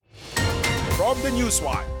from the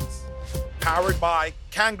Newswires, powered by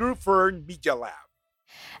Kangaroo Fern Media Lab.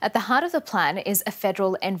 At the heart of the plan is a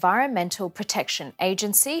federal environmental protection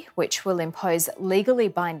agency, which will impose legally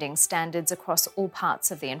binding standards across all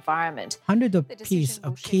parts of the environment. Hundreds of The pieces decision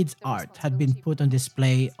will of shape kids' the art had been responsibility put on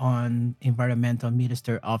display on Environmental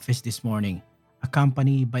Minister Office this morning,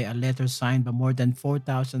 accompanied by a letter signed by more than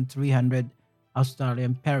 4,300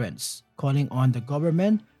 Australian parents calling on the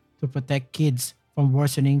government to protect kids from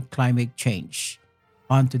worsening climate change.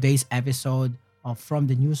 On today's episode of From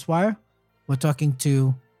the Newswire, we're talking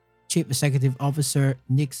to Chief Executive Officer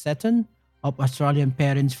Nick Seton of Australian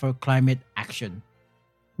Parents for Climate Action.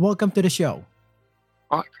 Welcome to the show.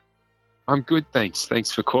 I, I'm good, thanks.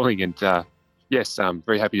 Thanks for calling. And yes, I'm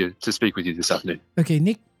very happy to speak with you this afternoon. Okay,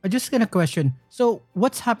 Nick, I just got a question. So,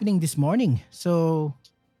 what's happening this morning?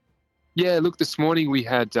 Yeah, look, this morning we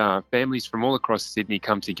had families from all across Sydney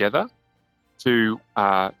come together to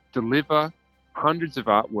deliver hundreds of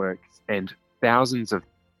artworks and thousands of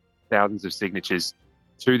signatures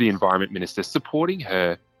to the Environment Minister, supporting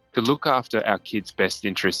her to look after our kids' best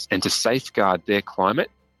interests and to safeguard their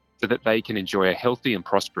climate so that they can enjoy a healthy and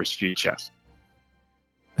prosperous future.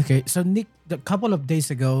 Okay, so Nick, a couple of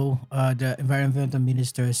days ago, the Environmental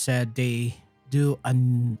Minister said they do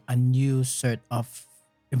a new sort of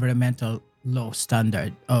environmental law,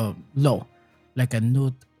 like a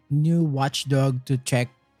new watchdog to check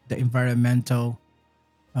the environmental,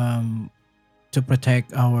 to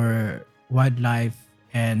protect our wildlife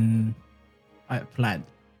and plant.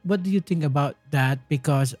 What do you think about that?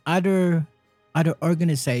 Because other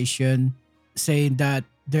organization saying that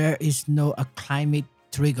there is no a climate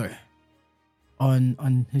trigger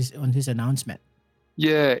on his announcement.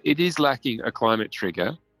 Yeah, it is lacking a climate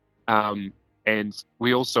trigger. And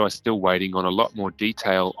we also are still waiting on a lot more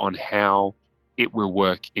detail on how it will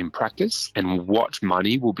work in practice and what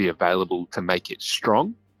money will be available to make it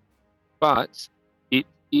strong. But it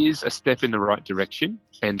is a step in the right direction,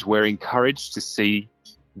 and we're encouraged to see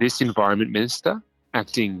this Environment Minister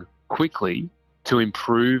acting quickly to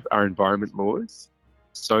improve our environment laws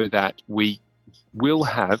so that we will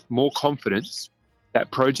have more confidence that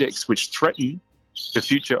projects which threaten the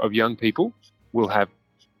future of young people will have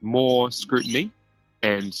more scrutiny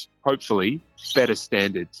and hopefully better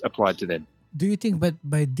standards applied to them. Do you think but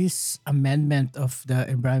by this amendment of the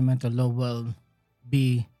environmental law will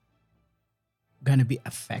be gonna be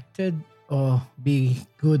affected or be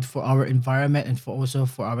good for our environment and also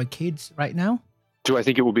for our kids right now? Do I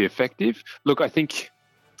think it will be effective? Look, I think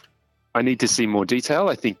I need to see more detail.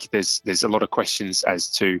 I think there's a lot of questions as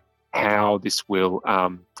to how this will,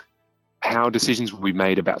 how decisions will be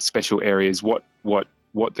made about special areas, what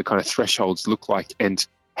the kind of thresholds look like, and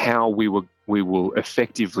how we will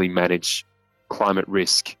effectively manage climate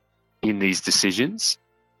risk in these decisions.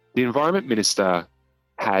 The Environment Minister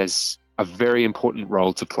has a very important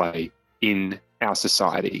role to play in our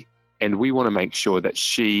society, and we want to make sure that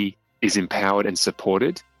she is empowered and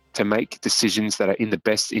supported to make decisions that are in the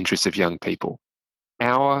best interest of young people.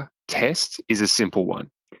 Our test is a simple one.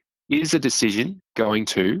 Is a decision going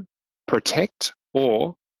to protect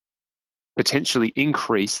or potentially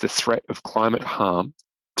increase the threat of climate harm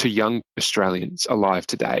to young Australians alive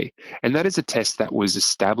today? And that is a test that was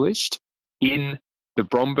established in the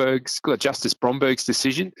Justice Bromberg's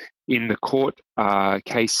decision in the court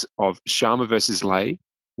case of Sharma versus Lay,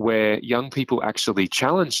 where young people actually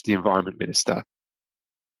challenged the Environment Minister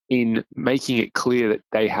in making it clear that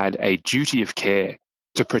they had a duty of care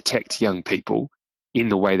to protect young people in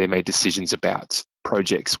the way they made decisions about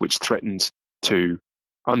projects which threatened to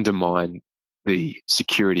undermine the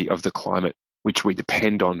security of the climate, which we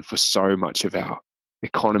depend on for so much of our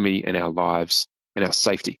economy and our lives and our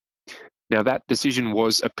safety. Now, that decision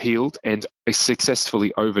was appealed and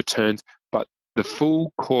successfully overturned, but the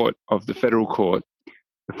full court of the federal court,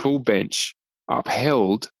 the full bench,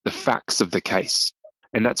 upheld the facts of the case.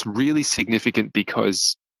 And that's really significant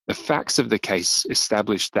because the facts of the case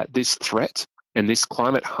established that this threat and this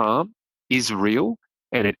climate harm is real,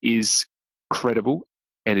 and it is credible,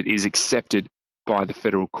 and it is accepted by the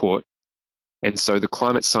federal court. And so the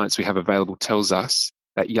climate science we have available tells us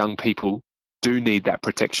that young people do need that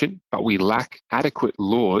protection, but we lack adequate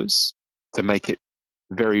laws to make it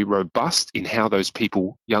very robust in how those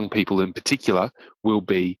people, young people in particular, will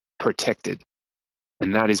be protected.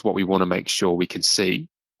 And that is what we want to make sure we can see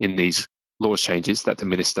in these law changes that the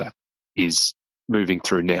Minister is moving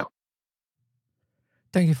through now.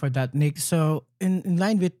 Thank you for that, Nick. So in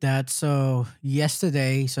line with that, so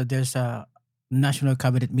yesterday, so there's a national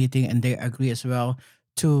cabinet meeting and they agree as well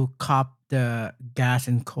to cap the gas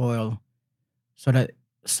and coal so that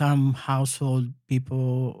some household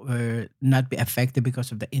people will not be affected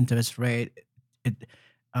because of the interest rate. It,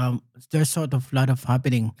 there's sort of lot of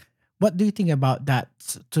happening. What do you think about that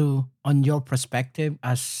too, on your perspective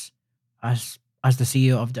as the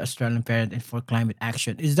CEO of the Australian Parent and for Climate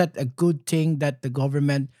Action? Is that a good thing that the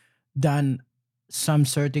government done some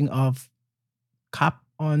sorting of cap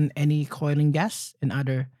on any coal and gas and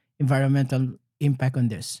other environmental impact on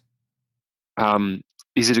this? Um,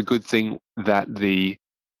 is it a good thing that the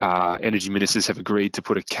energy ministers have agreed to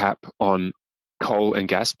put a cap on coal and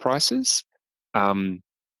gas prices? Um,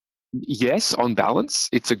 yes, on balance,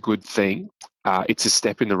 it's a good thing. It's a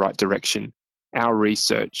step in the right direction. Our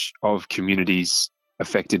research of communities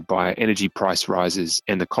affected by energy price rises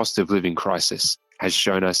and the cost of living crisis has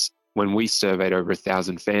shown us, when we surveyed over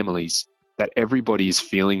 1,000 families, that everybody is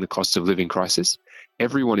feeling the cost of living crisis.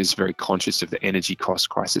 Everyone is very conscious of the energy cost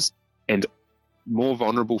crisis. And more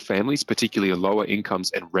vulnerable families, particularly lower incomes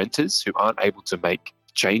and renters who aren't able to make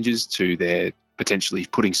changes to their, potentially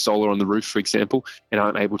putting solar on the roof, for example, and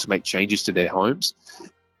aren't able to make changes to their homes,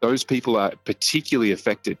 those people are particularly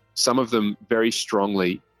affected, some of them very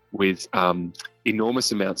strongly, with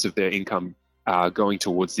enormous amounts of their income going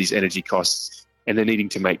towards these energy costs, and they're needing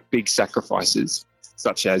to make big sacrifices,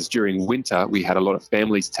 such as during winter, we had a lot of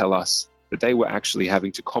families tell us that they were actually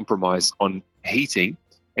having to compromise on heating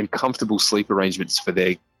and comfortable sleep arrangements for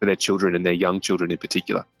their children and their young children in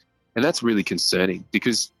particular. And that's really concerning,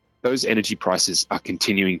 because those energy prices are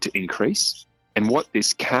continuing to increase. And what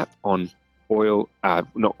this cap on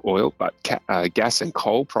gas and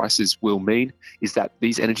coal prices will mean is that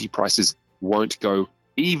these energy prices won't go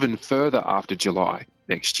even further after July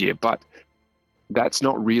next year. But that's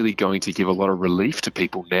not really going to give a lot of relief to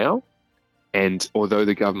people now. And although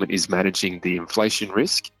the government is managing the inflation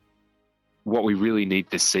risk, what we really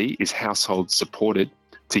need to see is households supported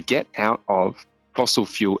to get out of fossil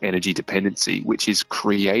fuel energy dependency, which is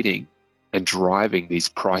creating and driving these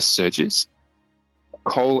price surges.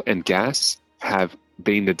 Coal and gas have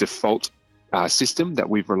been the default system that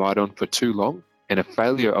we've relied on for too long, and a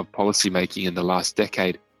failure of policymaking in the last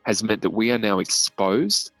decade has meant that we are now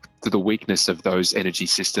exposed to the weakness of those energy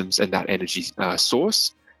systems and that energy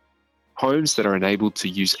source. Homes that are enabled to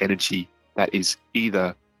use energy that is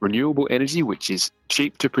either renewable energy, which is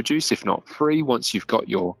cheap to produce, if not free, once you've got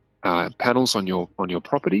your panels on your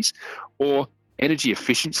properties, or energy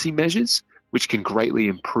efficiency measures, which can greatly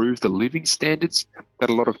improve the living standards that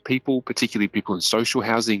a lot of people, particularly people in social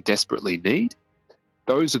housing, desperately need.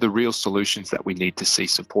 Those are the real solutions that we need to see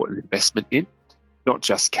support and investment in, not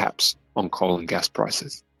just caps on coal and gas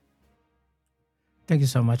prices. Thank you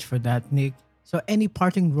so much for that, Nick. So, any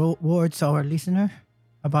parting words to our listener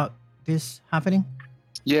about this happening?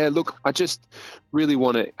 Yeah, look, I just really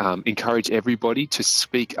want to encourage everybody to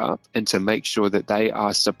speak up and to make sure that they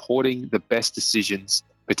are supporting the best decisions,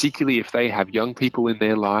 particularly if they have young people in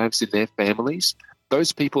their lives, in their families.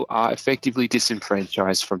 Those people are effectively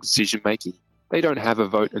disenfranchised from decision making. They don't have a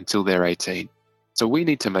vote until they're 18. So we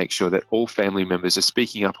need to make sure that all family members are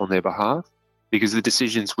speaking up on their behalf, because the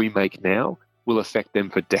decisions we make now will affect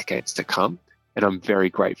them for decades to come. And I'm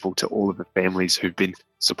very grateful to all of the families who've been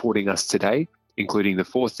supporting us today, including the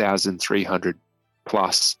 4,300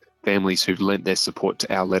 plus families who've lent their support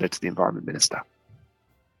to our letter to the Environment Minister.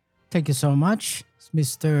 Thank you so much,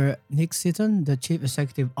 Mr. Nick Seaton, the Chief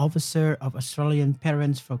Executive Officer of Australian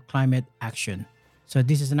Parents for Climate Action. So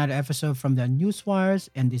this is another episode from the Newswires,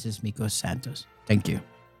 and this is Miko Santos. Thank you.